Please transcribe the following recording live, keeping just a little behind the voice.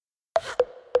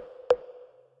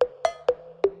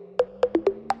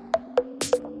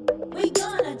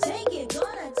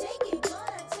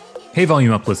Hey,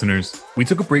 Volume Up listeners. We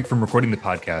took a break from recording the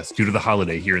podcast due to the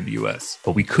holiday here in the US,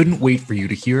 but we couldn't wait for you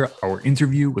to hear our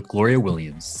interview with Gloria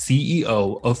Williams,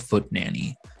 CEO of Foot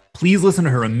Nanny. Please listen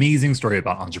to her amazing story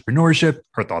about entrepreneurship,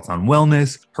 her thoughts on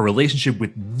wellness, her relationship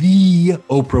with the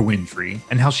Oprah Winfrey,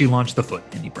 and how she launched the Foot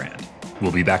Nanny brand.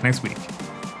 We'll be back next week.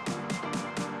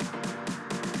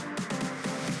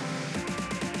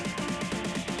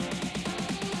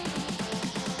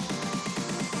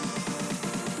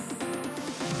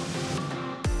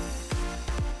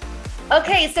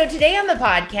 Okay, so today on the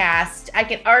podcast, I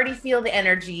can already feel the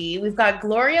energy. We've got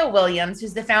Gloria Williams,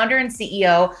 who's the founder and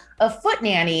CEO of Foot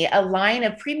Nanny, a line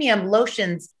of premium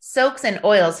lotions, soaks, and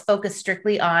oils focused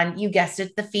strictly on, you guessed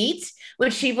it, the feet,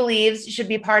 which she believes should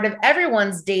be part of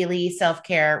everyone's daily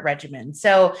self-care regimen.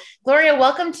 So, Gloria,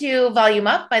 welcome to Volume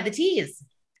Up by the Tease.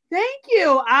 Thank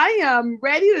you. I am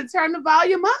ready to turn the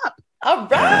volume up. All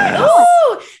right.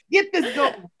 Oh, get this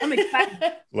going. I'm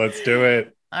excited. Let's do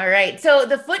it. All right. So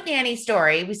the Foot Nanny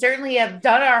story, we certainly have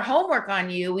done our homework on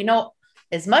you. We know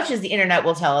as much as the internet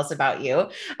will tell us about you.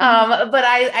 But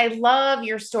I love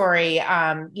your story.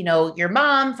 Your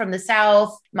mom from the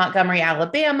South, Montgomery,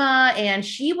 Alabama, and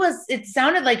it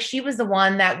sounded like she was the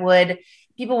one that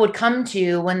people would come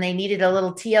to when they needed a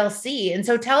little TLC. And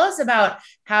so tell us about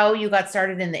how you got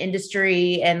started in the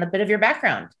industry and a bit of your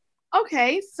background.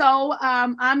 Okay, so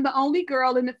I'm the only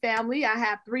girl in the family. I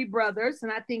have 3 brothers,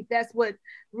 and I think that's what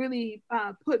really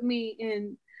put me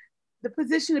in the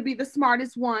position to be the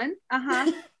smartest one.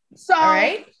 So, all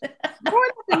right. Growing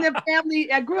up in the family,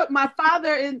 my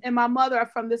father and my mother are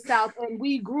from the South, and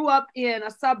we grew up in a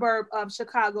suburb of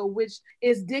Chicago, which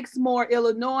is Dixmoor,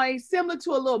 Illinois, similar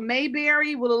to a little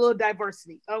Mayberry with a little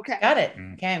diversity. Okay. Got it.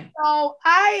 Okay. So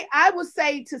I would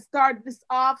say, to start this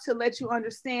off, to let you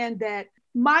understand that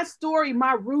my story,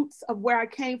 my roots of where I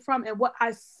came from and what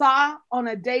I saw on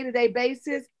a day-to-day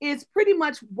basis is pretty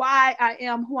much why I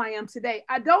am who I am today.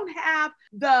 I don't have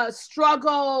the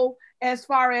struggle as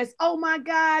far as, oh my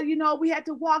God, we had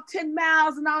to walk 10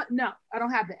 miles and all. No, I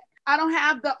don't have that. I don't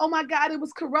have the, oh my God, it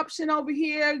was corruption over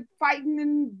here, fighting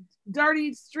in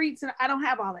dirty streets. And I don't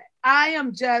have all that. I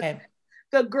am just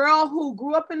the girl who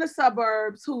grew up in the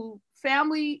suburbs, who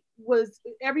family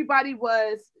everybody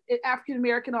was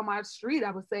African-American on my street,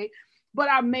 I would say, but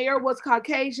our mayor was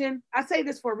Caucasian. I say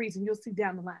this for a reason, you'll see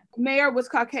down the line. Mayor was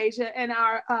Caucasian, and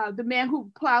the man who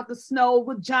plowed the snow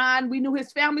with John, we knew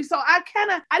his family. So I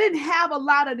didn't have a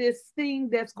lot of this thing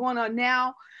that's going on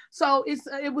now. So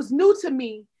it was new to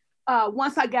me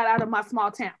once I got out of my small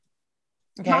town.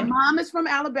 Okay. My mom is from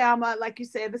Alabama, like you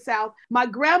said, the South. My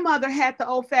grandmother had the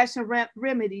old-fashioned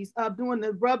remedies of doing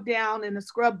the rub down and the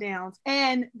scrub downs.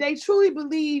 And they truly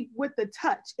believe with the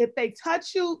touch. If they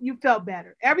touch you, you felt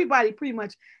better. Everybody pretty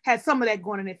much had some of that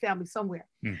going in their family somewhere.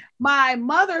 My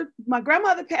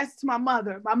grandmother passed it to my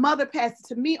mother. My mother passed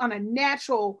it to me on a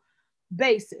natural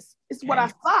basis. It's what I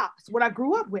saw. It's what I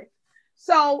grew up with.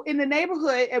 So in the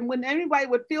neighborhood, and when anybody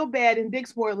would feel bad in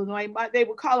Dixmoor, Illinois, they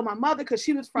would call her my mother because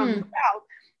she was from the South.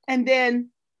 And then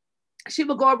she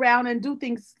would go around and do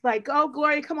things like, oh,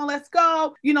 Gloria, come on, let's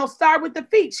go. Start with the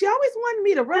feet. She always wanted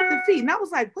me to rub the feet. And I was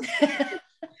like, what's that?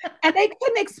 And they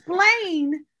couldn't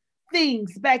explain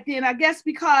things back then, I guess,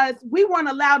 because we weren't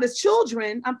allowed as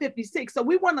children. I'm 56, so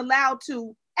we weren't allowed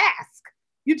to ask.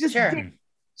 You just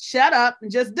shut up and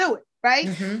just do it. Right?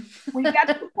 Mm-hmm. When you got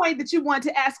to the point that you wanted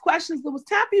to ask questions, it was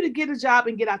time for you to get a job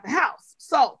and get out the house.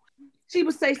 So she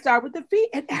would say, start with the feet,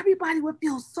 and everybody would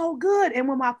feel so good. And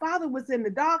when my father was in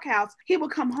the doghouse, he would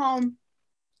come home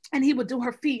and he would do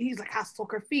her feet. He's like, I'll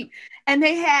soak her feet. And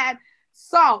they had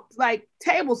salt, like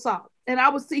table salt. And I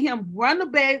would see him run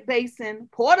the basin,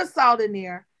 pour the salt in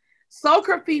there, soak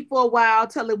her feet for a while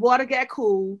till the water got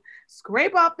cool,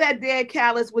 scrape off that dead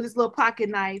callus with his little pocket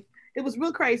knife. It was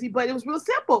real crazy, but it was real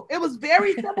simple. It was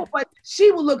very simple, but she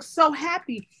would look so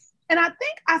happy. And I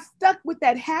think I stuck with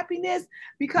that happiness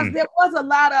because there was a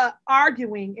lot of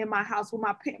arguing in my house with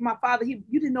my father. You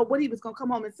didn't know what he was going to come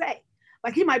home and say.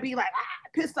 Like he might be like,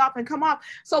 pissed off and come off.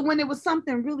 So when it was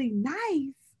something really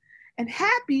nice and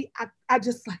happy, I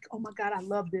just like, oh my God, I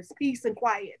love this peace and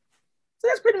quiet. So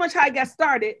that's pretty much how I got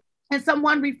started. And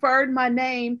someone referred my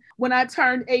name when I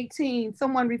turned 18.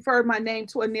 Someone referred my name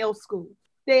to a nail school.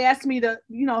 They asked me to,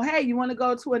 hey, you want to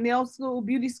go to a nail school,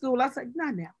 beauty school? I was like,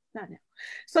 not now.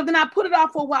 So then I put it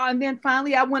off for a while. And then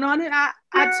finally I went on it.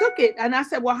 I took it. And I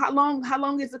said, well, how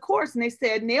long is the course? And they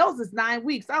said, nails is 9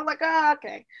 weeks. I was like,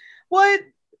 okay. Well,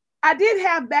 I did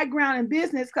have background in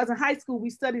business because in high school, we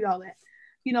studied all that.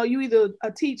 You either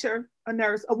a teacher, a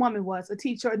nurse, a woman was a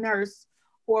teacher, a nurse,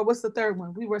 or what's the third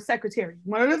one? We were a secretary,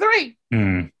 one of the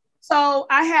 3. So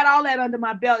I had all that under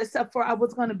my belt, except for I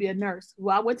was going to be a nurse.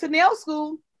 Well, I went to nail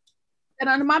school, and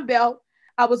under my belt,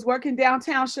 I was working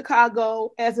downtown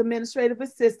Chicago as administrative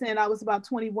assistant. I was about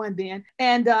 21 then.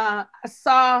 And I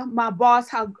saw my boss,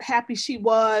 how happy she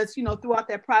was, throughout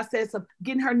that process of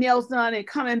getting her nails done and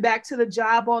coming back to the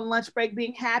job on lunch break,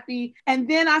 being happy. And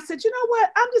then I said, you know what?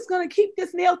 I'm just going to keep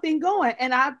this nail thing going.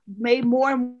 And I made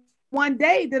more in one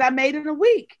day than I made in a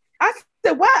week. I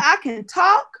said, well, I can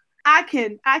talk. I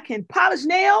can polish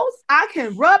nails. I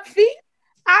can rub feet.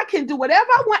 I can do whatever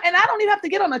I want, and I don't even have to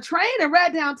get on a train and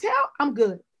ride downtown. I'm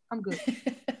good. I'm good.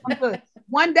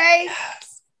 One day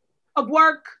of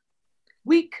work,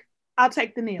 week, I'll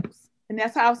take the nails. And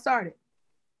that's how I started.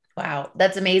 Wow,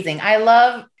 that's amazing. I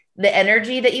love the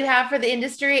energy that you have for the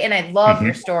industry, and I love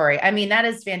your story. I mean, that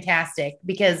is fantastic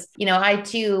because, I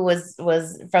too was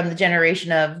from the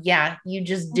generation of, you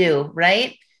just do,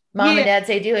 right? Mom and dad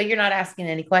say do it. You're not asking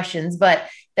any questions, but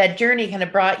that journey kind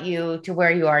of brought you to where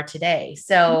you are today.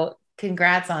 So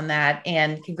congrats on that.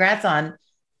 And congrats on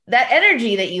that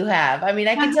energy that you have. I mean,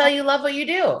 I can tell you love what you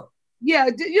do. Yeah.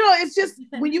 It's just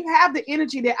when you have the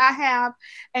energy that I have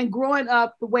and growing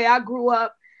up the way I grew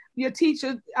up, your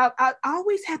teacher, I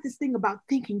always had this thing about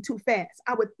thinking too fast.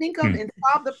 I would think of and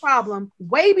solve the problem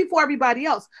way before everybody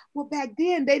else. Well, back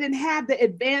then they didn't have the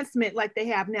advancement like they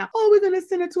have now. Oh, we're going to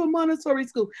send it to a Montessori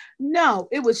school. No,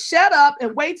 it was shut up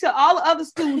and wait till all the other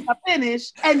students are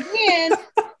finished and then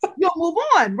you'll move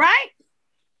on, right?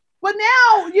 But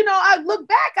now, I look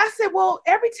back, I said, well,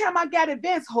 every time I got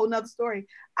advanced, a whole nother story,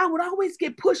 I would always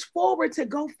get pushed forward to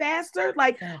go faster.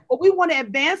 Like, well, we want to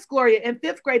advance Gloria. In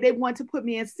 5th grade, they wanted to put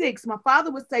me in 6th. My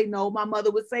father would say no. My mother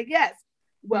would say yes.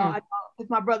 Well, I know if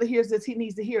my brother hears this, he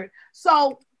needs to hear it.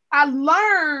 So I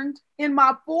learned in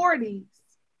my 40s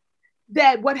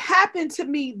that what happened to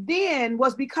me then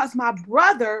was because my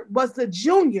brother was the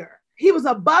junior. He was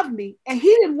above me, and he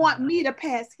didn't want me to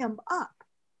pass him up.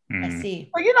 I see.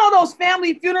 So those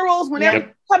family funerals when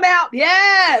everyone come out?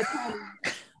 Yes.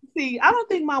 See, I don't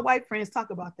think my white friends talk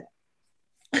about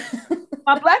that.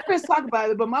 My black friends talk about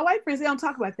it, but my white friends, they don't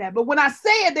talk about that. But when I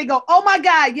say it, they go, oh my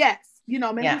God, yes.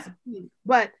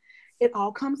 But it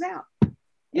all comes out. So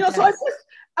it's just,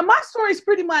 my story is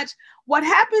pretty much what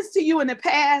happens to you in the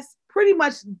past pretty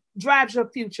much drives your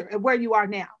future and where you are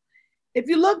now. If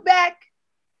you look back,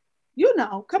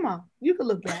 come on, you can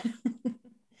look back.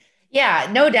 Yeah,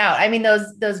 no doubt. I mean,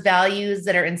 those values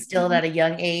that are instilled at a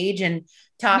young age and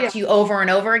taught to you over and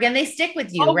over again, they stick with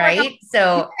you, right?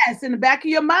 So yes, in the back of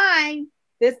your mind,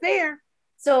 it's there.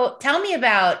 So tell me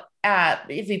about,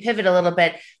 if we pivot a little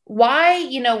bit,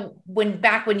 why,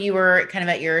 when you were kind of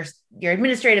at your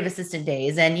administrative assistant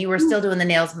days and you were still doing the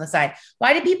nails on the side,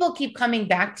 why do people keep coming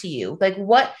back to you? Like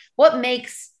what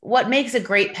makes a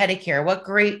great pedicure?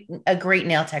 A great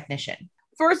nail technician?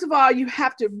 First of all, you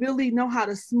have to really know how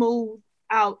to smooth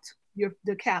out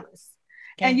the callus.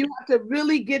 Okay. And you have to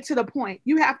really get to the point.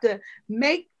 You have to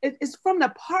it's from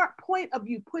the point of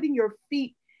you putting your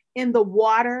feet in the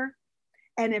water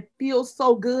and it feels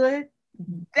so good.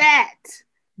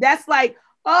 That's like,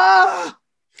 that's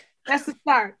the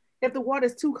start. If the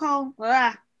water's too cold,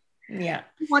 you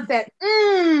want that.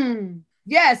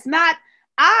 Yes,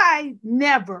 I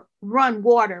never run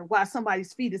water while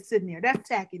somebody's feet is sitting there. That's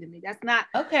tacky to me. That's not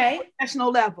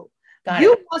professional level.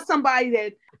 You want somebody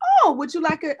that, would you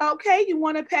like you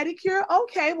want a pedicure?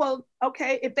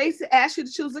 Okay. If they ask you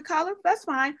to choose a color, that's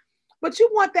fine. But you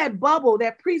want that bubble,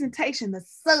 that presentation, the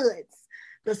suds,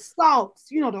 the salts,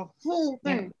 the whole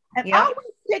thing. And always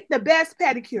pick the best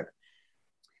pedicure.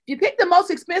 If you pick the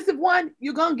most expensive one,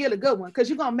 you're going to get a good one because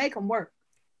you're going to make them work.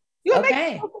 You're going to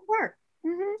make them work.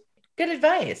 Mm-hmm. Good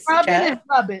advice. Scrubbing and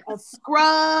rubbing. A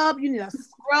scrub. You need a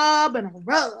scrub and a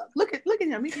rub. Look at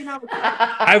him.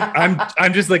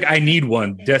 I'm just like, I need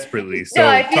one desperately. So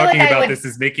talking about this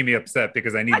is making me upset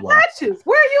because I need one. I got you.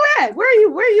 Where are you at? Where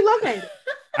are you located?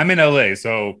 I'm in LA.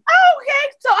 So. Okay.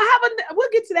 So we'll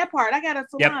get to that part. I got a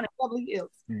salon in Beverly Hills.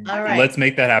 All right. Let's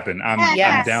make that happen. I'm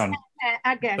down.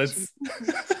 I got you.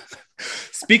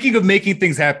 Speaking of making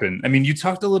things happen, I mean, you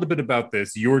talked a little bit about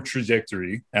this, your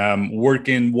trajectory,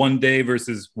 working one day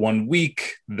versus 1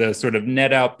 week, the sort of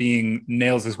net out being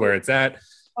nails is where it's at.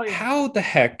 Oh, yeah. How the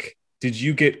heck did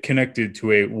you get connected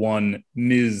to one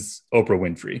Ms. Oprah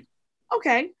Winfrey?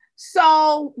 Okay.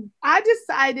 So I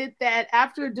decided that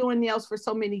after doing nails for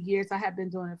so many years, I have been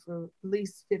doing it for at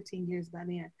least 15 years by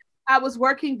then. I was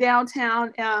working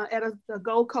downtown at a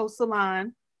Gold Coast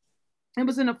salon. It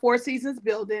was in the Four Seasons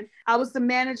building. I was the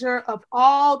manager of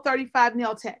all 35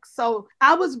 nail techs. So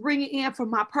I was bringing in for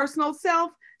my personal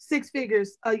self 6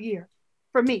 figures a year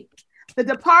for me. The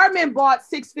department bought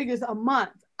 6 figures a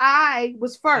month. I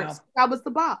was first. Wow. I was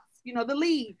the boss, the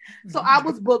lead. So I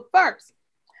was booked first.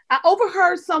 I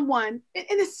overheard someone, and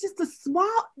it's just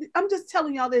I'm just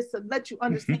telling y'all this to let you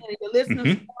understand, and your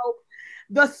listeners know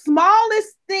the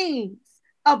smallest things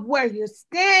of where you're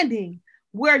standing,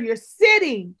 where you're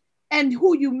sitting, and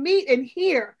who you meet and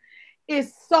hear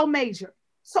is so major.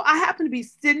 So I happened to be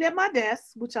sitting at my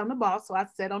desk, which I'm the boss, so I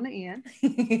sat on the end.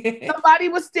 Somebody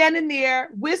was standing there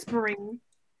whispering,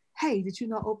 "Hey, did you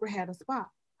know Oprah had a spot?"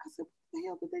 I said, "What the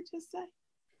hell did they just say?"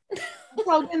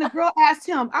 So then the girl asked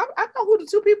him, I know who the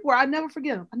two people were. I never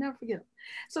forget them.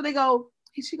 So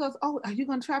she goes, "Oh, are you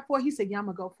going to try for it?" He said, "Yeah, I'm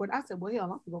going to go for it." I said, "Well, hell, I'm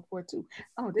going to go for it too."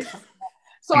 I don't know what they're talking about.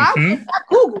 So I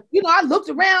Googled, I looked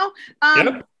around.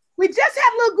 We just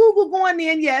had a little Google going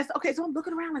in. Yes. Okay. So I'm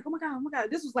looking around like, oh my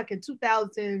God. This was like in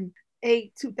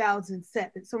 2008,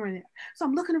 2007, somewhere in there. So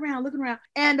I'm looking around.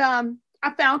 And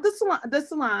I found the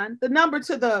salon, the number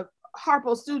to the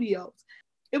Harpo Studios.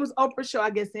 It was Oprah's show, I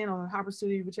guess, then, or Harpo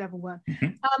Studio, whichever one.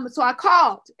 So I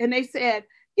called and they said,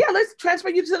 "Yeah, let's transfer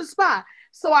you to the spa."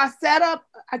 So I set up,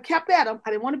 I kept at them. I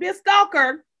didn't want to be a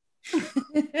stalker.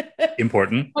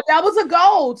 Important. But that was a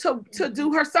goal to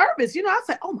do her service. I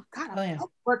said, "Oh my God, I'm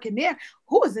working there.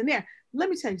 Who is in there?" Let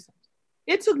me tell you something.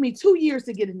 It took me 2 years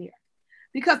to get in there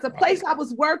because the place I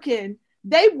was working,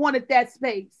 they wanted that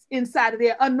space inside of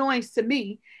there, unbeknownst to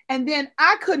me. And then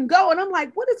I couldn't go. And I'm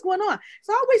like, what is going on? It's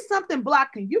always something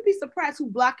blocking. You'd be surprised who's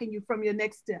blocking you from your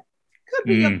next step. Could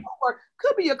be your co-worker,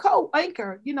 could be your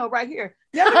co-anchor, right here.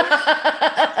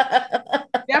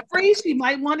 Jeffrey, she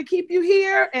might want to keep you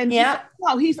here. And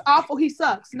no, he's awful. He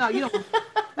sucks. No, you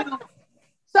don't.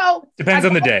 So depends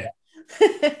on the day.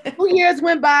 2 years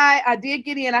went by. I did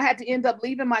get in. I had to end up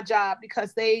leaving my job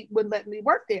because they wouldn't let me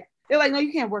work there. They're like, "No,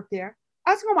 you can't work there."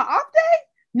 I said, "On my off day?"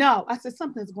 No, I said,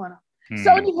 "Something's going on."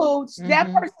 So anywho,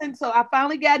 that person, so I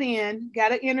finally got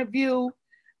an interview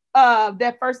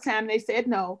that first time. They said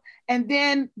no. And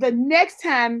then the next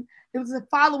time, it was the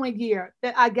following year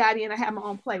that I got in. I had my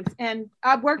own place. And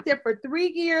I worked there for 3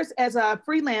 years as a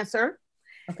freelancer.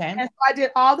 Okay. And so I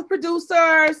did all the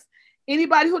producers,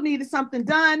 anybody who needed something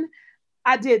done,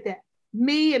 I did that.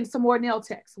 Me and some more nail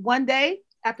techs. One day,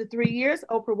 after 3 years,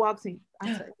 Oprah walks in. I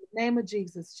said, "In the name of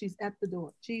Jesus, she's at the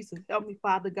door. Jesus, help me,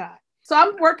 Father God." So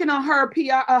I'm working on her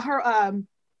PR,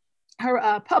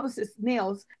 her publicist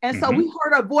nails. And so we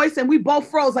heard her voice and we both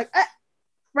froze like,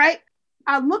 right?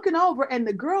 I'm looking over and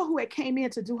the girl who had came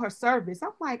in to do her service,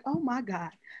 I'm like, oh my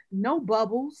God, no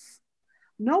bubbles,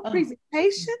 no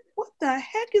presentation. What the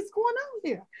heck is going on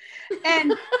here?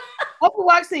 And Oprah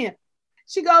walks in.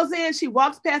 She goes in, she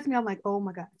walks past me. I'm like, oh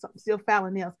my God, so I'm still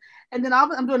filing nails. And then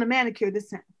I'm doing a manicure this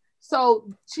time. So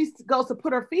she goes to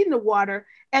put her feet in the water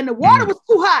and the water was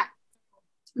too hot.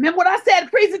 Remember what I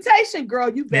said, presentation, girl,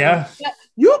 you better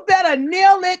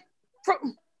nail it.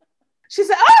 She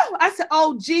said, "Oh," I said,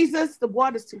 "Oh, Jesus, the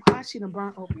water's too hot." She done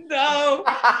burnt over. No.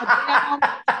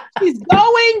 She's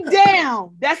going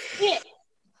down. That's it.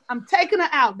 I'm taking her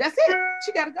out. That's it.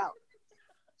 She got to go.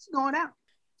 She's going out.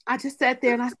 I just sat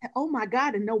there and I said, "Oh my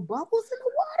God, and no bubbles in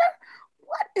the water?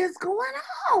 What is going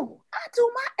on? I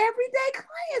do my everyday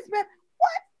clients, man.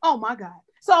 What? Oh my God."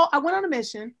 So I went on a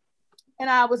mission and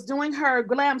I was doing her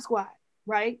glam squad,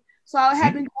 right? So I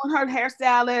had been doing her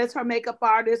hairstylist, her makeup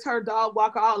artist, her dog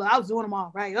walker, I was doing them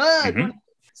all, right?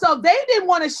 So they didn't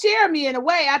want to share me in a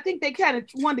way. I think they kind of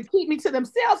wanted to keep me to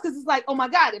themselves because it's like, oh my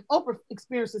God, if Oprah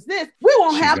experiences this, we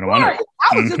won't have Gloria.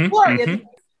 I was just Gloria.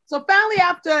 So finally,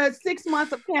 after 6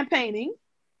 months of campaigning,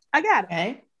 I got it.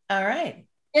 Okay. All right.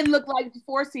 It looked like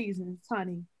 4 seasons,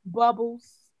 honey.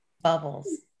 Bubbles.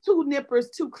 2 nippers,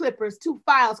 2 clippers, 2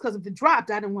 files. Because if it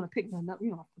dropped, I didn't want to pick them up,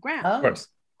 off the ground. Of course.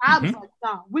 I was like,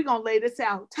 no, we're going to lay this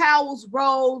out. Towels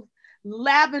rolled,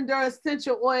 lavender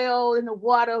essential oil in the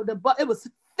water. It was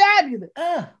fabulous.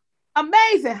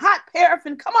 Amazing. Hot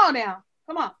paraffin. Come on now.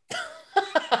 Come on.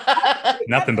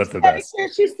 Nothing but the best.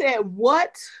 She said,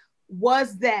 "What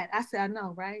was that?" I said, "I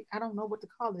know, right? I don't know what to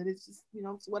call it. It's just,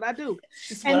 it's what I do."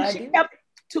 And she kept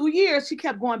 2 years, she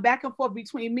kept going back and forth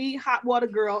between me, hot water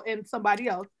girl, and somebody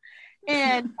else.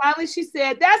 And finally she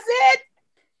said, "That's it."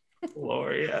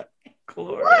 Gloria,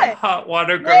 what? Hot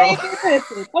water girl.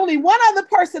 Listen, only one other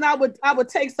person I would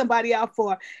take somebody out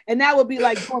for, and that would be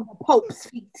like going to Pope's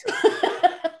feet.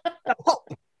 The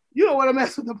Pope. You don't want to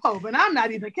mess with the Pope, and I'm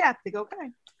not even Catholic,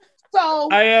 okay? So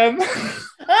I am.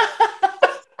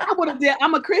 I would have.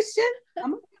 I'm a Christian.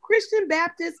 I'm a Christian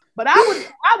Baptist, but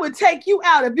I would take you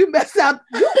out if you mess up.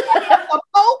 You mess up the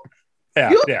Pope.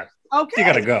 Yeah. Okay. You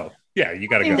gotta go. Yeah, you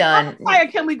gotta go. Done. How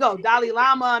can we go? Dalai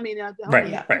Lama. I mean,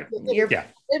 right.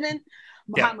 Living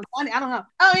Muhammad Gandhi. I don't know.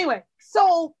 Oh, anyway,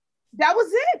 so that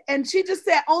was it. And she just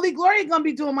said, only Gloria gonna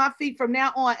be doing my feet from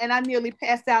now on. And I nearly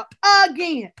passed out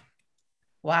again.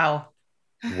 Wow.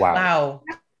 Wow.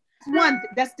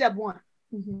 That's step one.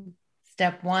 Mm-hmm.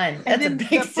 Step one. And That's a then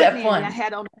big step one. I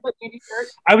had on the shirt.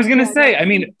 I was gonna say, I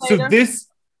mean, so this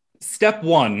step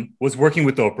one was working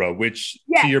with Oprah, which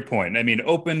to your point, I mean,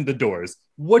 opened the doors.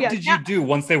 What did you do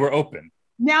once they were open?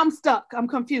 Now I'm stuck. I'm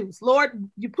confused. Lord,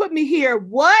 you put me here.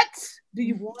 What do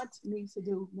you want me to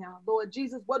do now? Lord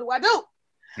Jesus, what do I do?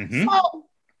 Mm-hmm. So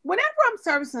whenever I'm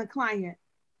servicing a client,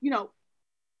 you know,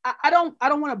 I don't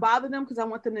want to bother them because I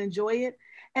want them to enjoy it.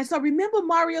 And so remember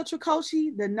Mario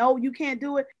Tricoci, the no, you can't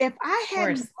do it. If I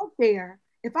hadn't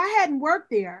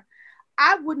worked there,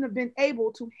 I wouldn't have been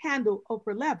able to handle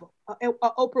Oprah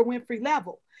Winfrey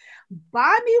level.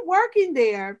 By me working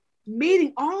there,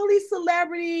 meeting all these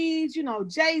celebrities, you know,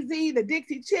 Jay-Z, the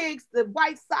Dixie Chicks, the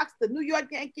White Sox, the New York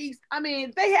Yankees. I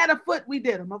mean, they had a foot, we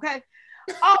did them, okay?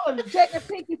 All of them, Jada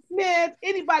Pinkett Smith,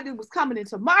 anybody who was coming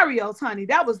into Mario's, honey,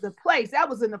 that was the place. That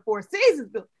was in the Four Seasons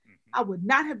building. I would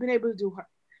not have been able to do her.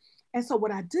 And so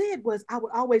what I did was I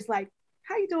would always like,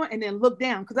 how you doing? And then look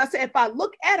down. Because I said, if I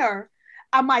look at her,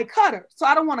 I might cut her. So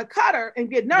I don't want to cut her and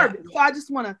get nervous. Yeah. So I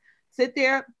just want to sit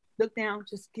there, look down,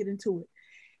 just get into it.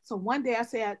 So one day I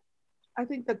said, I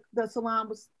think the salon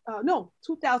was,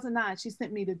 2009, she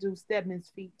sent me to do Stedman's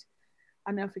feet.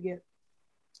 I'll never forget.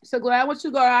 So Gloria, I want you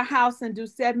to go to our house and do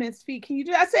Stedman's feet. Can you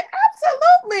do that? I said,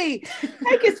 absolutely.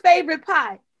 Take his favorite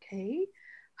pie. Okay.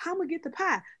 How am I going to get the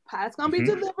pie? Pie's going to be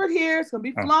delivered here. It's going to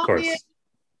be flown in.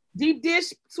 Deep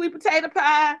dish, sweet potato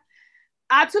pie.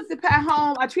 I took the pie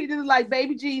home. I treated it like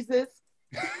baby Jesus.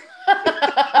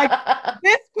 Like,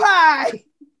 this pie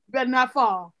better not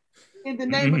fall. In the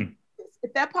name of Jesus.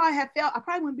 If that pie had fell, I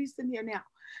probably wouldn't be sitting here now.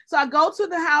 So I go to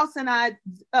the house and I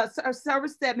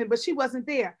service Stedman, but she wasn't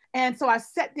there. And so I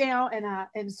sat down and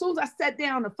as soon as I sat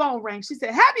down, the phone rang. She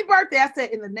said, happy birthday. I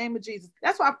said, in the name of Jesus.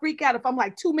 That's why I freak out if I'm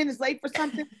like 2 minutes late for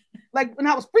something. Like when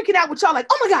I was freaking out with y'all, like,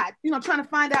 oh my God, you know, trying to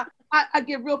find out. I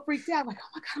get real freaked out. Like,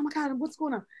 oh my God, what's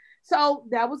going on? So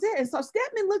that was it. And so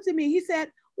Stedman looked at me. He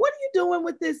said, what are you doing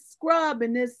with this scrub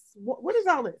and this? What is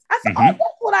all this? I said, oh, that's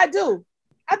what I do.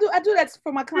 I do that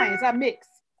for my clients. I mix.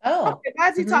 Oh. Okay, why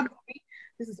is he talking to me?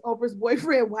 This is Oprah's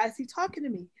boyfriend. Why is he talking to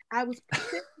me? I was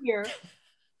sitting here to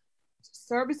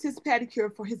service his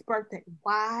pedicure for his birthday.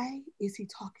 Why is he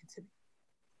talking to me?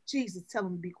 Jesus, tell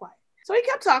him to be quiet. So he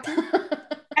kept talking.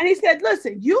 And he said,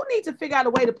 listen, you need to figure out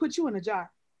a way to put you in a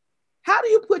jar. How do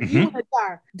you put you in a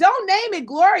jar? Don't name it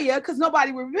Gloria because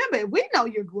nobody will remember it. We know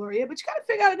you're Gloria, but you got to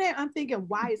figure out a name. I'm thinking,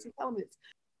 why is he telling me this?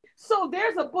 So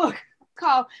there's a book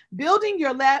called Building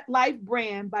Your Life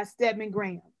Brand by Stedman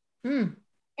Graham.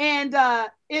 And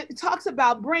it talks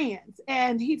about brands,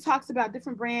 and he talks about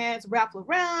different brands, Ralph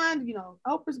Lauren, you know,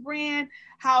 Oprah's brand,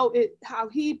 how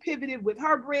he pivoted with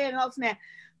her brand and all that.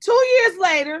 2 years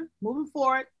later, moving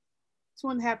forward,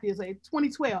 2.5 years later,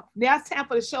 2012. Now it's time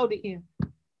for the show to end.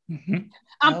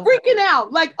 I'm freaking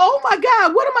out, like, oh my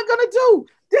God, what am I gonna do?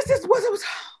 This is what it was.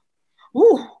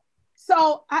 Ooh.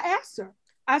 So I asked her.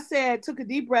 I said, took a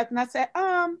deep breath, and I said,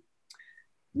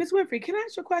 Miss Winfrey, can I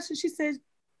ask you a question? She said,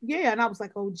 yeah. And I was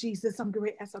like, oh, Jesus, I'm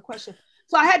going to ask a question.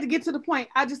 So I had to get to the point.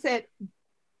 I just said,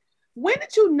 when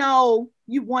did you know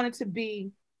you wanted to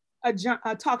be a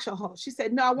talk show host? She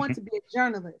said, no, I want to be a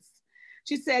journalist.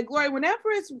 She said, Gloria, whenever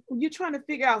you're trying to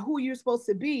figure out who you're supposed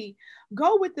to be,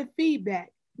 go with the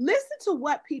feedback. Listen to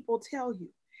what people tell you.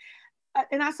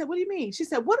 And I said, what do you mean? She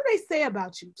said, what do they say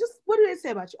about you? Just what do they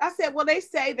say about you? I said, well, they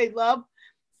say they love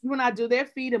when I do their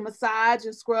feet and massage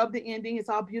and scrub the ending. It's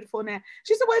all beautiful now.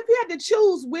 She said, well, if you had to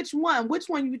choose which one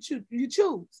you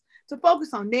choose to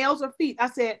focus on, nails or feet? I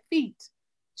said, feet.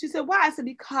 She said, why? I said,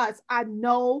 because I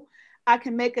know I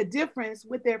can make a difference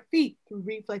with their feet through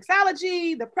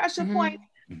reflexology, the pressure point,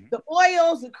 the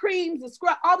oils, the creams, the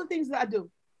scrub, all the things that I do.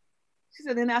 She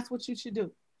said, then that's what you should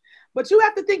do. But you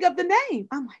have to think of the name.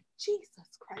 I'm like, Jesus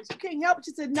Christ, you can't help it.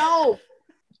 She said, no,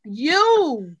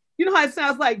 you know how it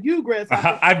sounds like you,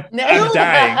 Grasshopper. I'm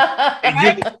dying.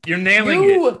 Right? You're nailing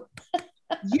it.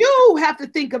 You have to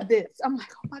think of this. I'm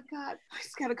like, oh my God,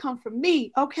 it's got to come from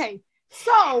me. Okay.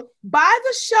 So by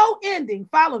the show ending,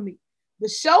 follow me. The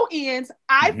show ends.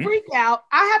 I freak out.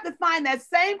 I have to find that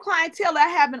same clientele that I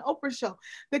have in Oprah show.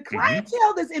 The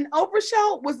clientele that's in Oprah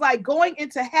show was like going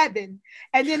into heaven.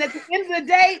 And then at the end of the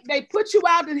day, they put you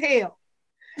out in hell.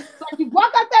 So you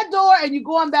walk out that door and you're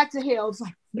going back to hell. It's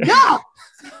like, no.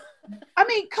 I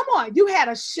mean, come on. You had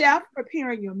a chef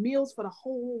preparing your meals for the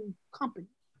whole company.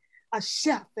 A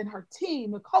chef and her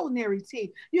team, a culinary team.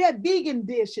 You had vegan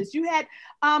dishes. You had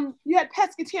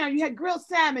pescatarian. You had grilled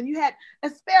salmon. You had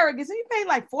asparagus, and you paid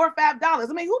like $4 or $5.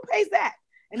 I mean, who pays that?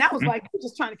 And I was like, we're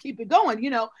just trying to keep it going. You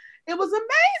know, it was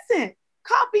amazing.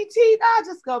 Coffee, tea,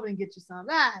 just go over and get you some.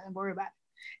 Don't worry about it.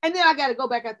 And then I got to go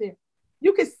back out there.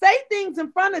 You can say things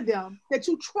in front of them that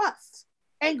you trust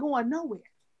ain't going nowhere.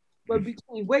 But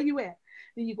between where you at,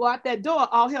 then you go out that door,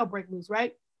 all hell break loose,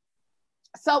 right?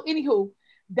 So anywho,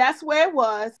 that's where it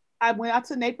was. I went out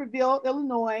to Naperville,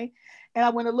 Illinois, and I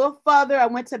went a little further. I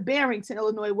went to Barrington,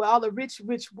 Illinois, where all the rich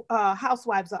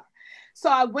housewives are. So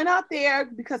I went out there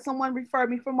because someone referred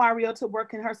me from Mario to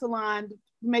work in her salon,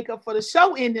 makeup for the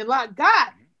show ended. Like, God,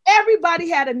 everybody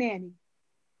had a nanny.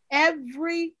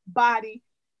 Everybody.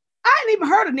 I hadn't even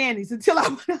heard of nannies until I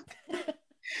went out there.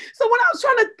 So when I was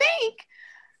trying to think,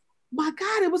 my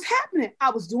God, it was happening.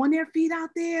 I was doing their feet out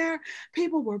there.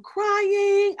 People were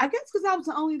crying. I guess because I was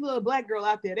the only little Black girl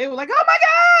out there. They were like, oh my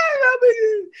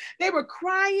God. They were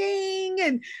crying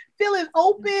and feeling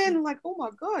open. Like, oh my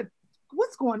God,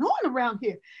 what's going on around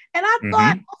here? And I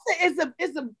thought, is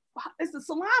the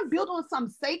salon built on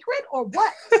something sacred or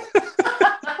what?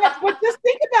 But just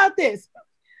think about this.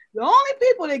 The only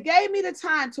people that gave me the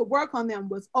time to work on them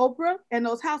was Oprah and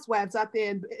those housewives out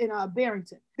there in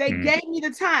Barrington. They gave me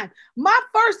the time. My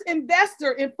first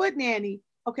investor in Foot Nanny,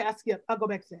 okay, I'll go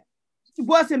back to that. It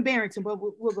was in Barrington, but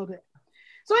we'll go there.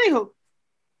 So anywho,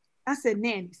 I said,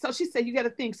 nanny. So she said, you got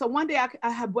to think. So one day I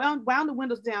had wound the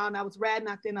windows down. I was riding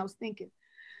out there and I was thinking.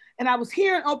 And I was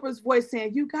hearing Oprah's voice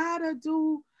saying, you got to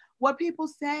do what people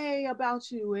say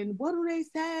about you. And what do they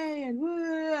say? And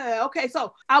okay,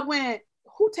 so I went,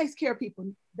 who takes care of people?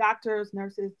 Doctors,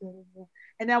 nurses,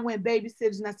 and I went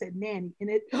babysitters, and I said nanny, and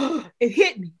it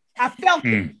hit me. I felt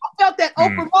it. I felt that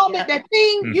Oprah moment, that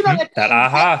thing, you know, that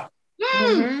aha.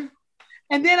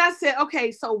 And then I said,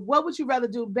 okay, so what would you rather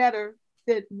do better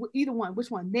than either one?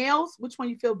 Which one? Nails? Which one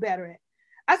you feel better at?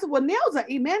 I said, well, nails are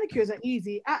manicures are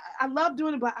easy. I love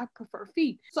doing it, but I prefer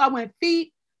feet. So I went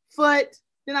feet, foot.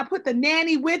 Then I put the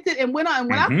nanny with it and went on. And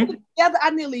when I put it together, I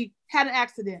nearly had an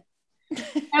accident.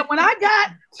 And when I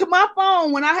got to my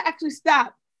phone, when I actually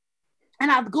stopped and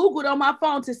I Googled on my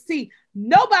phone to see,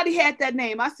 nobody had that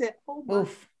name. I said, oh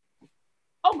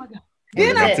my God.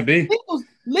 Then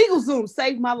LegalZoom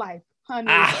saved my life, honey.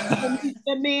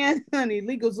 That man, honey,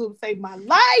 LegalZoom saved my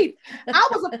life. I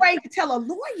was afraid to tell a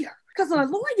lawyer because a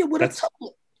lawyer would have took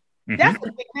it. That's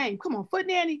a big name. Come on, Foot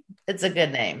Nanny. It's a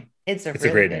good name. It's a really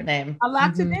great good name. I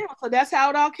locked it down. So that's how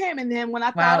it all came. And then when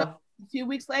I thought of a few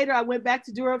weeks later, I went back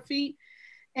to do her feet.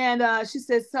 And she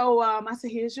said, so I said,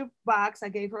 here's your box. I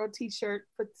gave her a t-shirt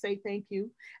to say thank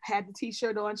you. I had the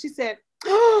t-shirt on. She said,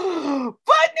 oh,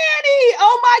 Foot Nanny.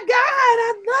 Oh my God,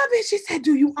 I love it. She said,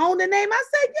 do you own the name? I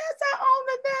said, yes, I own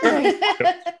the name.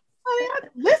 I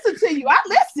listen to you. I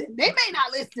listen. They may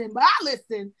not listen, but I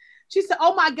listen. She said,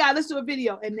 oh my God, let's do a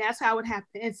video. And that's how it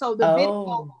happened. And so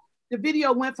the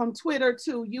video went from Twitter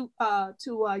to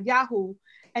Yahoo.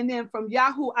 And then from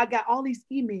Yahoo, I got all these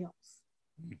emails.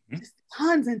 Just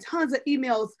tons and tons of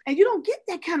emails. And you don't get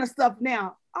that kind of stuff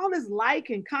now. All this like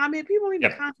and comment, people don't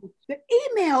even comment. The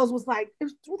emails was like,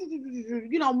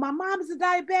 you know, my mom is a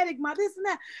diabetic, my this and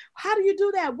that. How do you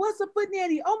do that? What's a Foot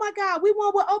Nanny? Oh my God, we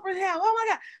want what Oprah had. Oh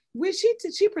my God. When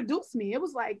she produced me, it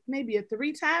was like maybe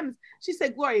 3 times. She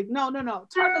said, Gloria, no,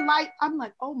 turn the light. I'm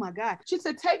like, oh my God. She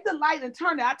said, take the light and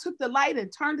turn it. I took the light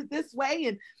and turned it this way.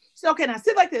 And she said, okay, now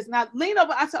sit like this. Now lean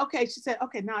over. I said, okay. She said,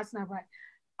 okay, no, it's not right.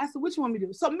 I said, which one we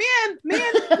do? So me and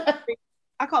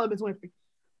I call her Miss Winfrey.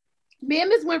 Me and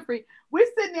Miss Winfrey, we're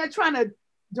sitting there trying to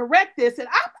direct this. And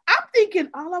I'm thinking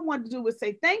all I wanted to do was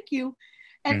say thank you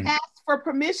and ask for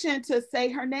permission to say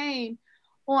her name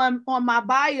on my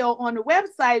bio on the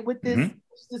website with this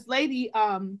lady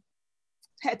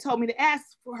had told me to ask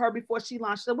for her before she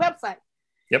launched the website.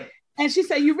 Yep. And she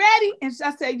said, you ready? And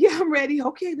I said, yeah, I'm ready.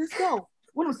 Okay, let's go.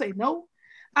 What do I say? No.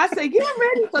 I said, yeah, I'm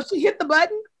ready. So she hit the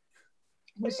button.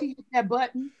 When she hit that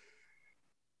button,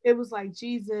 it was like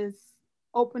Jesus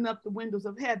opened up the windows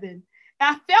of heaven.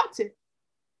 I felt it.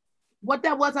 What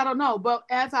that was, I don't know. But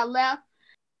as I left,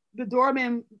 the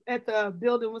doorman at the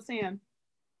building was saying,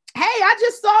 hey, I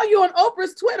just saw you on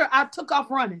Oprah's Twitter. I took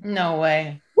off running. No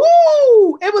way.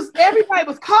 Woo! Everybody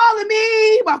was calling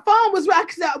me. My phone was right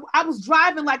because I was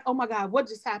driving like, oh my God, what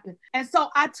just happened? And so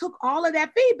I took all of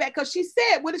that feedback because she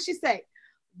said, what did she say?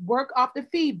 Work off the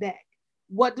feedback.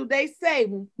 What do they say?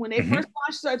 When they first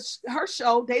launched her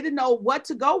show, they didn't know what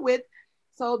to go with.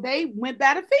 So they went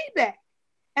by the feedback.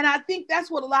 And I think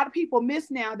that's what a lot of people miss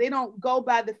now. They don't go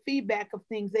by the feedback of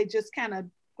things. They just kind of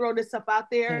throw this stuff out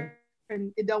there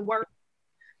and it don't work.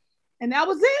 And that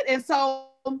was it. And so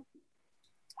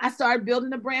I started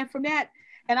building a brand from that.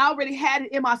 And I already had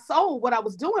it in my soul what I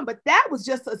was doing, but that was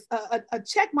just a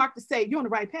check mark to say you're on the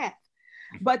right path.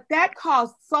 But that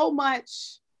caused so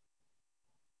much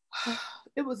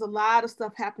It was a lot of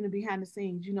stuff happening behind the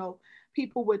scenes. You know,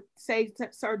 people would say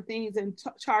certain things and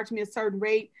charge me a certain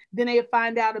rate. Then they would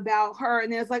find out about her,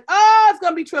 and then it's like, oh, it's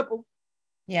gonna be triple.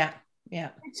 Yeah. Yeah.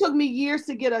 It took me years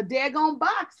to get a daggone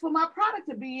box for my product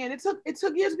to be in. It took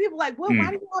years. People like, well, why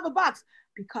do you have a box?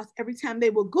 Because every time they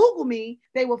would Google me,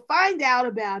 they would find out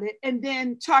about it and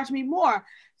then charge me more.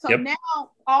 So now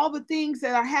all the things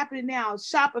that are happening now,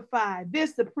 Shopify,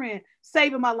 Vistaprint,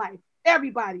 saving my life.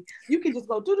 Everybody, you can just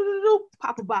go do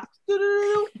pop a box. What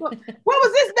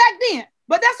was this back then?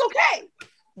 But that's okay.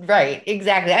 Right,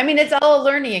 exactly. I mean, it's all a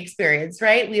learning experience,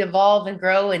 right? We evolve and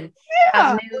grow and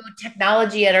have new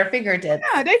technology at our fingertips.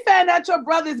 Yeah, they found out your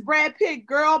brother's Brad Pitt,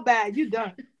 girl, bad. You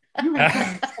done. You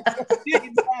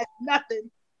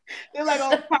nothing. They're like,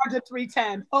 oh, charge it 3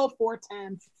 times, 4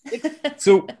 times.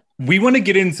 So we want to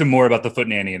get into more about the Foot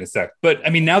Nanny in a sec. But I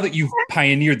mean, now that you've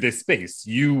pioneered this space,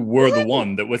 you were the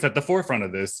one that was at the forefront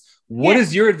of this. What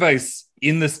is your advice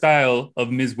in the style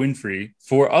of Ms. Winfrey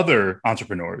for other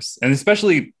entrepreneurs, and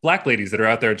especially Black ladies that are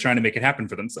out there trying to make it happen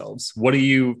for themselves? What do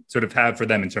you sort of have for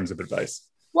them in terms of advice?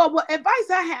 Well, what advice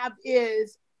I have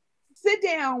is sit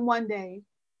down one day,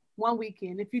 one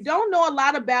weekend. If you don't know a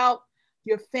lot about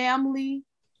your family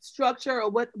structure or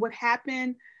what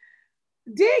happened,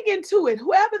 dig into it.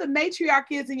 Whoever the matriarch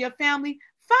is in your family,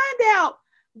 find out,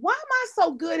 why am I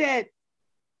so good at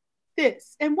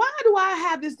this? And why do I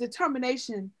have this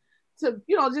determination to,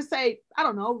 just say, I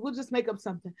don't know, we'll just make up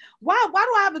something. Why do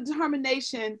I have a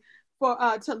determination for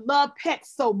to love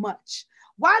pets so much?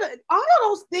 All of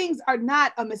those things are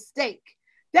not a mistake.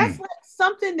 That's like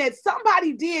something that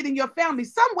somebody did in your family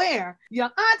somewhere. Your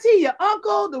auntie, your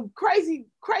uncle, the crazy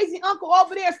uncle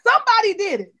over there, somebody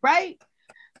did it, right?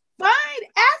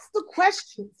 Ask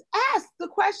the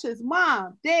questions.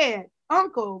 Mom, dad,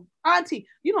 uncle, auntie.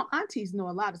 Aunties know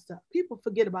a lot of stuff. People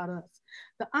forget about us.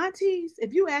 The aunties,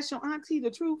 if you ask your auntie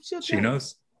the truth, she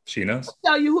knows. She'll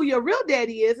tell you who your real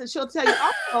daddy is, and she'll tell you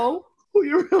also who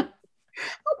your real.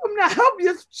 I hope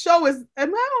your show is.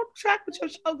 Am I on track with your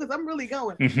show? Because I'm really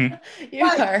going. Mm-hmm. You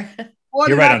are.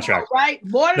 You're right on track. Right.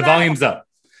 The volume's up.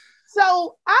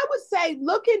 So I would say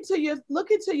look into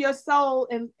your soul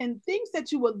and things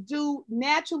that you will do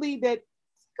naturally. That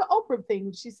the Oprah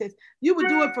thing, she says, you would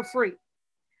do it for free.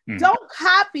 Don't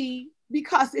copy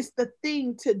because it's the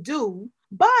thing to do.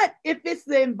 But if it's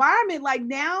the environment, like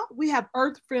now we have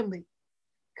earth friendly,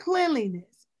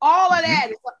 cleanliness, all of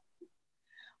that.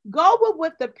 Go with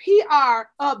what the PR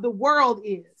of the world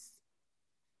is.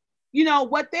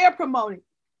 What they're promoting.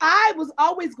 I was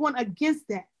always going against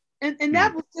that. And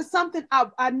that was just something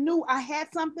I knew I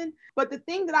had something. But the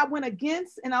thing that I went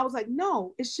against, and I was like,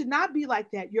 no, it should not be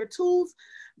like that. Your tools,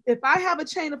 if I have a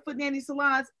chain of Foot Nanny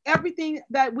salons, everything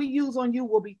that we use on you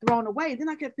will be thrown away. Then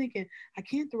I kept thinking, I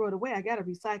can't throw it away. I got to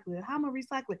recycle it. How am I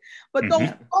recycling? But those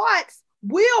thoughts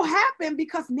will happen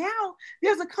because now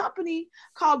there's a company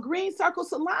called Green Circle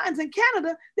Salons in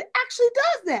Canada that actually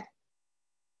does that.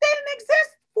 They didn't exist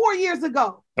 4 years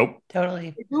ago. Nope.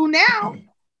 Totally. They do now.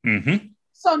 Mm-hmm.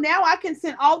 So now I can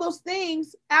send all those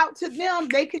things out to them.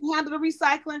 They can handle the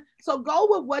recycling. So go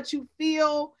with what you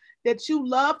feel that you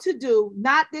love to do,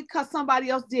 not because somebody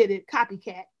else did it,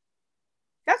 copycat.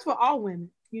 That's for all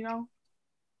women,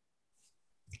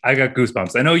 I got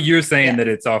goosebumps. I know you're saying that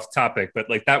it's off topic, but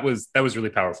like that was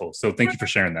really powerful. So thank you for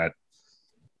sharing that.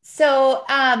 So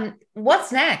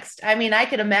what's next? I mean, I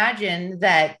could imagine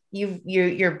that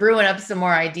you're brewing up some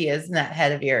more ideas in that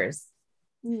head of yours.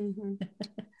 Mm-hmm.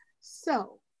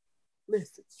 So,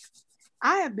 listen,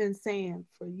 I have been saying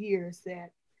for years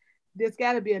that there's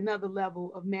got to be another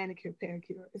level of manicure,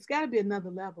 pedicure. It's got to be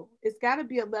another level. It's got to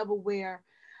be a level where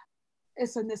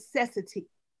it's a necessity,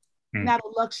 not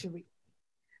a luxury.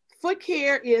 Foot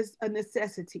care is a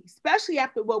necessity, especially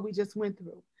after what we just went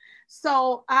through.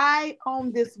 So I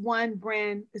own this one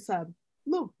brand. It's a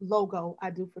little logo I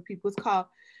do for people. It's called,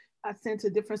 I send to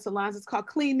different salons. It's called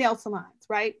Clean Nail Salons,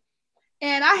 right?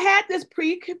 And I had this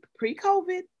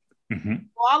pre-COVID.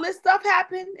 All this stuff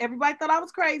happened. Everybody thought I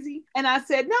was crazy. And I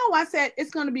said, no,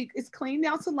 it's Clean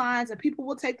Nail Salons and people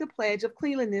will take the pledge of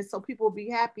cleanliness so people will be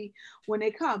happy when they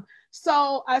come.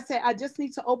 So I said, I just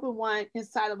need to open one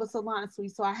inside of a salon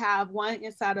suite. So I have one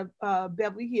inside of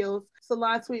Beverly Hills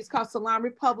Salon Suite. It's called Salon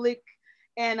Republic.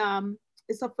 And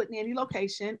it's a Foot Nanny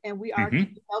location. And we are a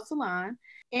Clean Nail Salon.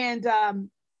 And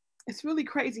it's really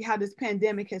crazy how this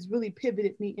pandemic has really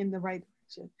pivoted me in the right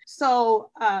direction. So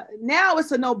now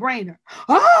it's a no-brainer.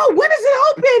 Oh, when is it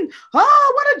open? Oh,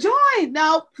 I want to join.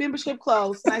 No, membership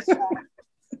closed. Nice try.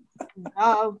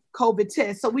 COVID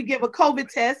test. So we give a COVID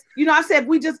test. You know, I said, if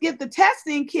we just get the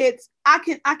testing kits, I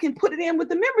can put it in with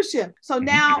the membership. So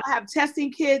now I have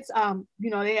testing kits. You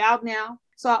know, they're out now.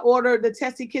 So I ordered the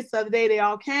testing kits the other day. They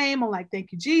all came. I'm like,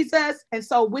 thank you, Jesus. And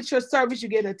so with your service, you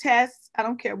get a test. I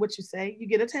don't care what you say. You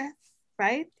get a test,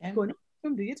 right? Okay. Go in the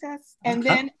room, do your test. And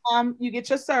then you get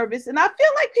your service. And I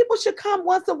feel like people should come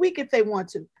once a week if they want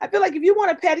to. I feel like if you want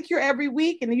a pedicure every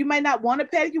week and you might not want a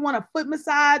pedicure, you want a foot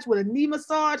massage with a knee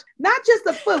massage, not just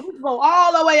the foot, we go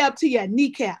all the way up to your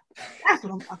kneecap. That's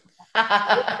what I'm talking about.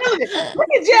 Look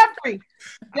at Jeffrey.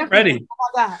 Ready?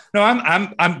 Oh my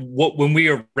God. No, when we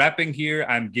are wrapping here,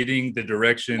 I'm getting the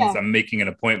directions. Yeah. I'm making an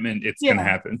appointment. It's gonna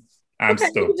happen. I'm okay,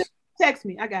 stoked. Just text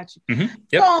me. I got you. Mm-hmm.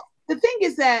 Yep. So the thing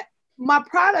is that my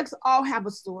products all have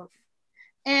a story.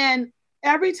 And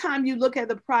every time you look at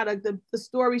the product, the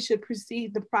story should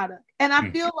precede the product. And I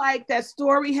feel like that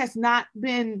story has not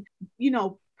been,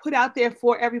 put out there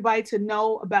for everybody to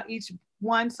know about each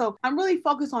one. So I'm really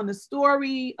focused on the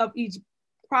story of each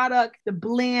product, the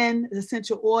blend, the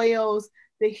essential oils,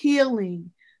 the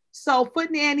healing. So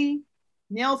Foot Nanny,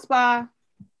 nail spa,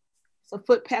 so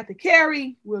Foot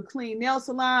Apothecary, we're a clean nail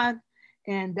salon.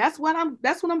 And that's what I'm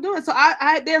doing. So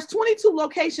there's 22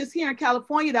 locations here in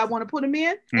California that I want to put them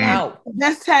in. Wow.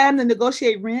 Best time to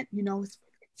negotiate rent, it's best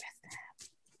time.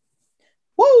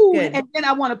 Woo! Good. And then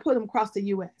I want to put them across the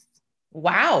US.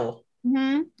 Wow.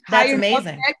 Mm-hmm. That's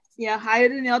amazing. Hire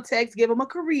the nail techs, give them a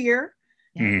career.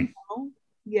 Yeah.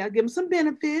 Give them some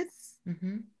benefits.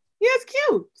 Mm-hmm. Yeah, it's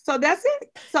cute. So that's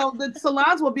it. So the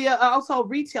salons will be also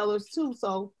retailers too.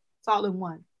 So it's all in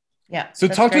one. Yeah. So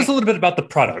talk to us a little bit about the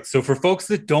product. So for folks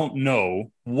that don't know,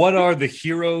 what are the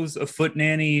heroes of Foot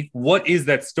Nanny? What is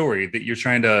that story that you're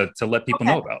trying to let people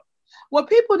know about? What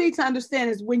people need to understand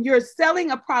is when you're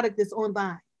selling a product that's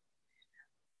online,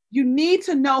 you need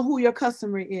to know who your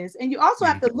customer is. And you also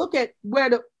have to look at where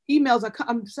the emails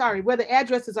are, where the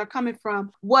addresses are coming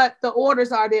from, what the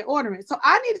orders are they're ordering. So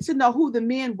I needed to know who the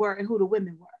men were and who the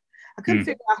women were. I couldn't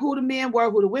figure out who the men were,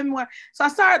 who the women were. So I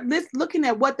started looking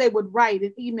at what they would write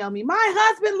and email me. My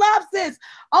husband loves this.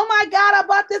 Oh my God, I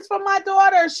bought this for my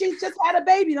daughter. She just had a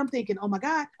baby. And I'm thinking, oh my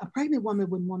God, a pregnant woman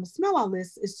wouldn't want to smell all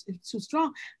this. It's too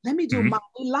strong. Let me do Mommy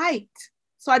Light.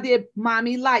 So I did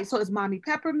Mommy Light. So it's Mommy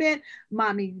Peppermint,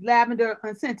 Mommy Lavender,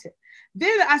 Unscented.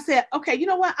 Then I said, okay, you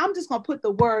know what? I'm just going to put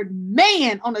the word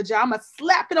man on the jar. I'm going to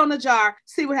slap it on the jar,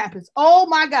 see what happens. Oh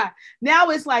my God. Now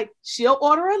it's like she'll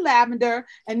order a lavender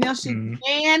and then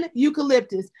man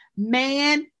eucalyptus,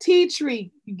 man tea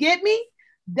tree. You get me?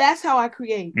 That's how I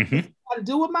create. It's got to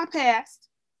do with my past,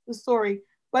 the story,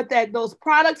 but that those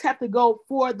products have to go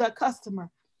for the customer.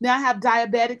 Now I have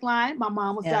diabetic line. My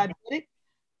mom was diabetic.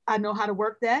 I know how to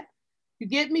work that. You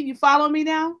get me? You follow me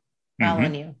now?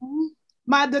 Following you.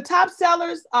 The top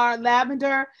sellers are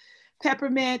lavender,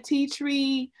 peppermint, tea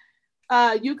tree,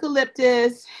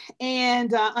 eucalyptus,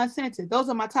 and unscented. Those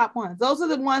are my top ones. Those are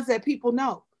the ones that people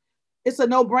know. It's a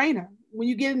no-brainer. When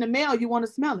you get in the mail, you want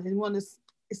to smell it.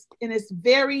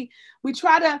 We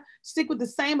try to stick with the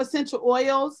same essential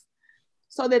oils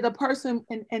so that the person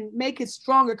and make it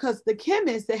stronger. Because the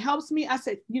chemist that helps me, I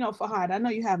said, Fahad, I know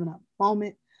you're having a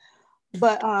moment,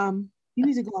 but you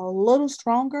need to go a little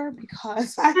stronger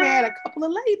because I had a couple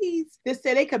of ladies that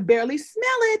said they could barely smell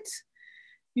it.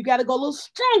 You got to go a little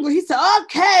stronger. He said,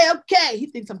 okay. He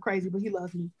thinks I'm crazy, but he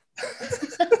loves me.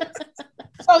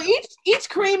 So each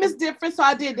cream is different. So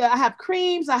I have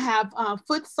creams. I have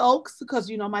foot soaks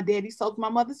because, my daddy soaked my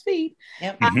mother's feet.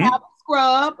 Yep. I have a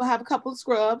scrub. I have a couple of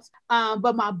scrubs.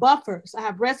 But my buffers, I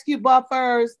have rescue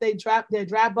buffers. They're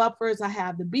dry buffers. I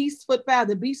have the Beast foot pad.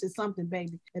 The Beast is something,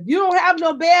 baby. If you don't have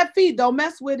no bad feet, don't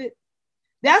mess with it.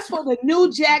 That's for the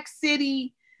New Jack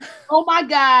City. Oh my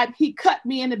God, he cut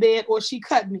me in the bed or she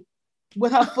cut me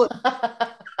with her foot.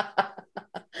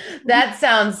 That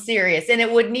sounds serious. And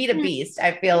it would need a beast,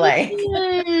 I feel like.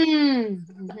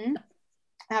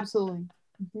 Absolutely.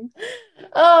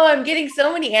 Oh, I'm getting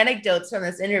so many anecdotes from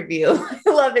this interview. I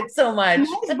love it so much.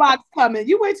 Nice box coming.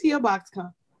 You wait till your box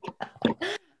comes.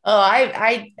 Oh,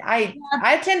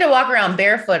 I tend to walk around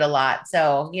barefoot a lot.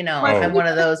 So, I'm one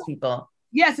of those people.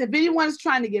 Yes, if anyone's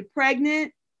trying to get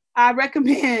pregnant, I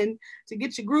recommend to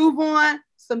get your groove on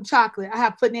some chocolate. I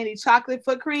have Foot Nanny chocolate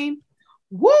foot cream.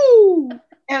 Woo!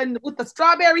 And with the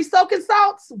strawberry soaking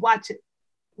salts, watch it.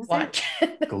 Watch.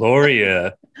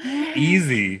 Gloria.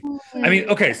 Easy. I mean,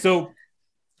 okay, so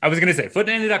I was going to say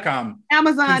footnanny.com.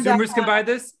 Amazon. Consumers can buy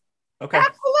this? Okay.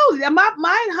 Absolutely.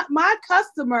 My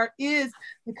customer is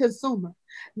the consumer.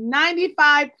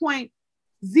 95.9%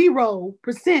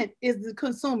 0% is the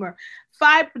consumer.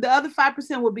 The other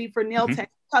 5% will be for nail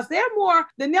techs, because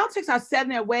the nail techs are set in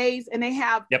their ways and they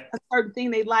have a certain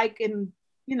thing they like. And,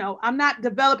 I'm not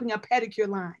developing a pedicure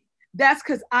line. That's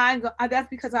because I'm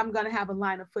going to have a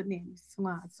line of foot nanny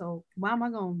salons. So why am I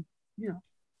going,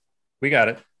 We got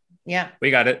it. Yeah. We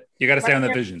got it. You got to stay on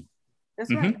the vision.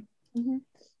 That's right. Mm-hmm.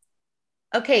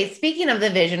 Okay. Speaking of the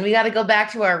vision, we got to go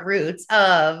back to our roots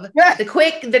of the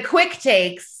quick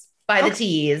takes by the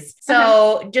T's.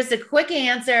 So just a quick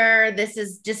answer. This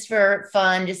is just for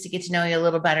fun, just to get to know you a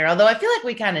little better. Although I feel like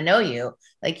we kind of know you.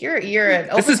 Like you're an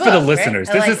open This is book, for the listeners.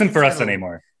 Right? This isn't for us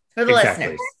anymore. For the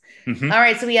listeners. Mm-hmm. All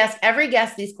right. So we ask every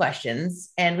guest these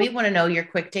questions and we want to know your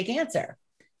quick take answer.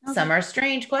 Okay. Some are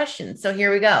strange questions. So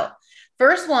here we go.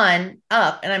 First one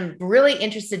up, and I'm really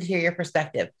interested to hear your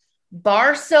perspective.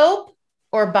 Bar soap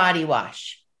or body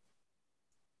wash?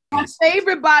 My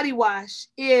favorite body wash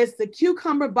is the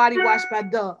Cucumber Body Wash by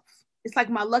Dove. It's like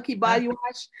my lucky body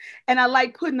wash. And I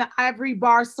like putting the Ivory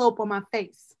bar soap on my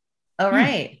face. All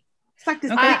right. It's like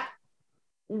this.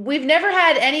 We've never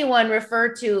had anyone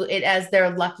refer to it as their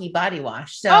lucky body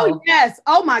wash. So. Oh, yes.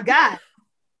 Oh, my God.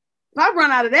 If I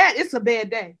run out of that, it's a bad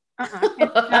day.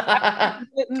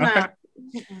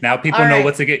 Now people know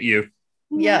what to get you.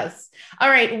 Yes. All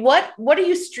right. What are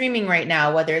you streaming right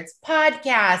now? Whether it's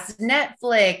podcasts,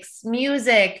 Netflix,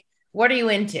 music, what are you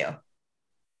into?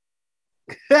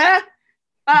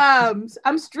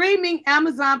 I'm streaming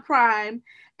Amazon Prime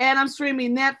and I'm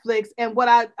streaming Netflix. And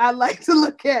what I like to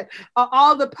look at are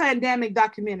all the pandemic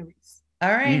documentaries.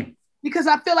 All right. Because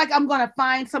I feel like I'm going to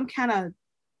find some kind of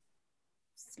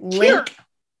cure.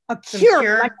 A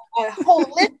cure, like a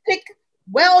holistic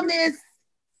wellness.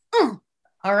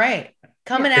 All right.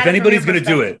 Coming out. If anybody's going to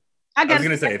do it, I was going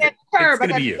to say, it's going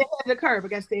to be you. I got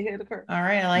to stay ahead of the curve. All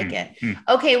right. I like it.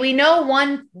 Okay. We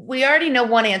already know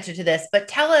one answer to this, but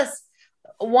tell us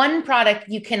one product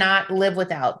you cannot live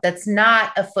without that's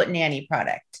not a Foot Nanny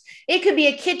product. It could be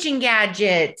a kitchen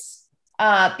gadget,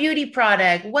 beauty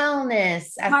product,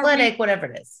 wellness, athletic, whatever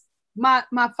it is. My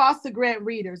Foster Grant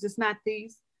readers. It's not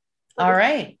these. All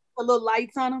right. The little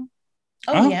lights on them.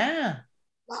 Oh, yeah.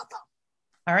 Love them.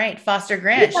 All right. Foster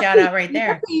Grant, shout out right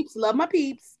there. Love my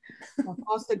peeps. My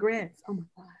Foster Grants. Oh, my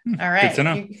God. All right. Good to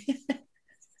know.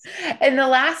 And the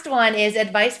last one is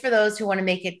advice for those who want to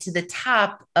make it to the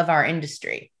top of our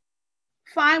industry.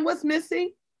 Find what's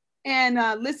missing and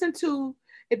listen to,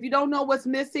 if you don't know what's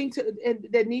missing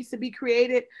that needs to be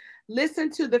created,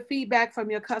 listen to the feedback from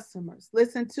your customers.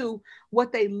 Listen to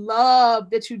what they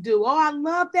love that you do. Oh, I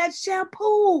love that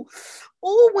shampoo.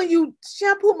 Oh, when you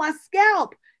shampoo my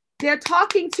scalp, they're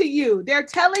talking to you. They're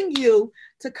telling you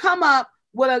to come up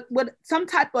with some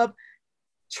type of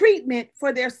treatment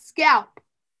for their scalp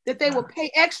that they will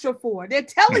pay extra for. They're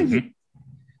telling you,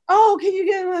 oh, can you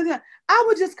get, I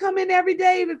would just come in every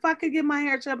day if I could get my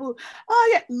hair shampoo. Oh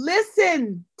yeah,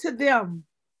 listen to them.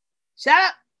 Shut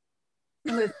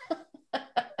up.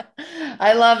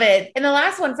 I love it. And the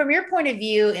last one, from your point of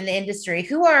view in the industry,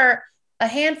 who are a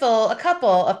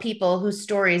couple of people whose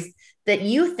stories that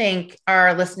you think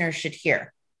our listeners should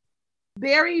hear?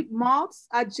 Barry Maltz,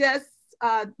 I just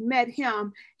met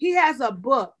him. He has a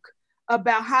book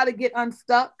about how to get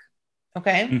unstuck.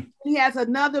 Okay. He has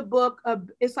another book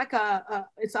it's like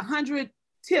it's 100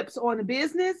 tips on the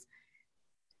business.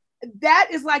 That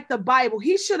is like the Bible.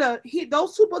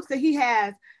 Those two books that he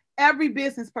has, every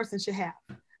business person should have.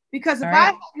 Because if I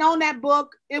had known that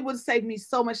book, it would save me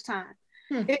so much time.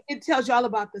 It tells you all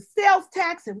about the sales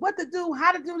tax and what to do,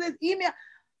 how to do this, email.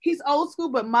 He's old school,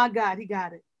 but my God, he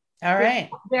got it. All right.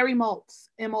 Barry Maltz,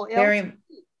 M-O-L-T.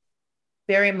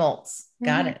 Barry Maltz.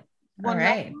 Got it. All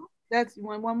right. That's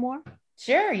one more?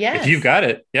 Sure, yes. If you've got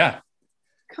it, yeah.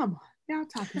 Come on, y'all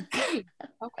talking to me.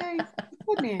 Okay.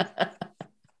 Good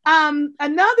man.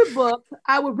 Another book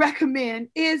I would recommend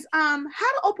is How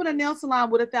to Open a Nail Salon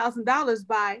with $1,000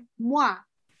 by Moi.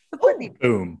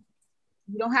 Boom.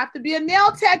 You don't have to be a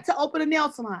nail tech to open a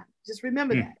nail salon. Just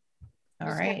remember that. All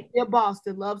right. Be a boss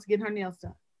that loves getting her nails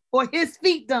done or his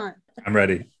feet done. I'm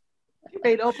ready. You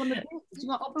ready to open the business? You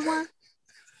gonna open one?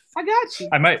 I got you.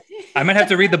 I might have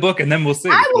to read the book and then we'll see.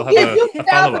 I will give you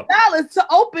 $1,000 to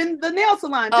open the nail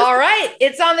salon. All right.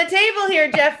 It's on the table here,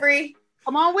 Jeffrey.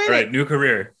 Come on with it. All right. New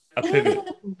career. A pivot.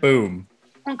 Boom.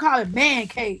 I'm gonna call it Man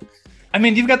Cave. I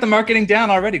mean, you've got the marketing down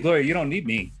already, Gloria. You don't need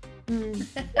me. No,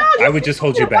 I would just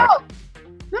hold you back.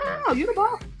 No, you the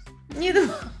boss. You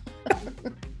the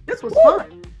This was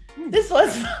fun. This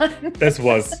was fun. This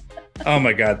was. Oh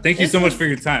my God. Thank you so much for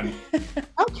your time.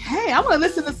 Okay. I'm going to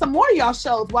listen to some more of y'all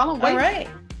shows while I'm waiting. All right.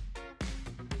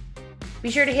 Be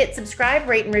sure to hit subscribe,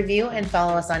 rate, and review, and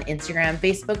follow us on Instagram,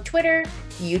 Facebook, Twitter,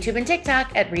 YouTube, and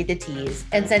TikTok at Read the Tease.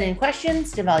 And send in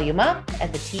questions to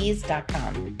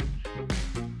volumeup@thetease.com.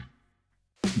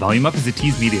 Volume Up is a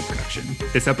Tease Media production.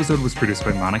 This episode was produced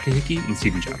by Monica Hickey and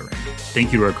Stephen Chattering.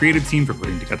 Thank you to our creative team for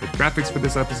putting together the graphics for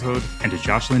this episode, and to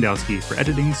Josh Landowski for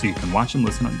editing so you can watch and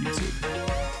listen on YouTube.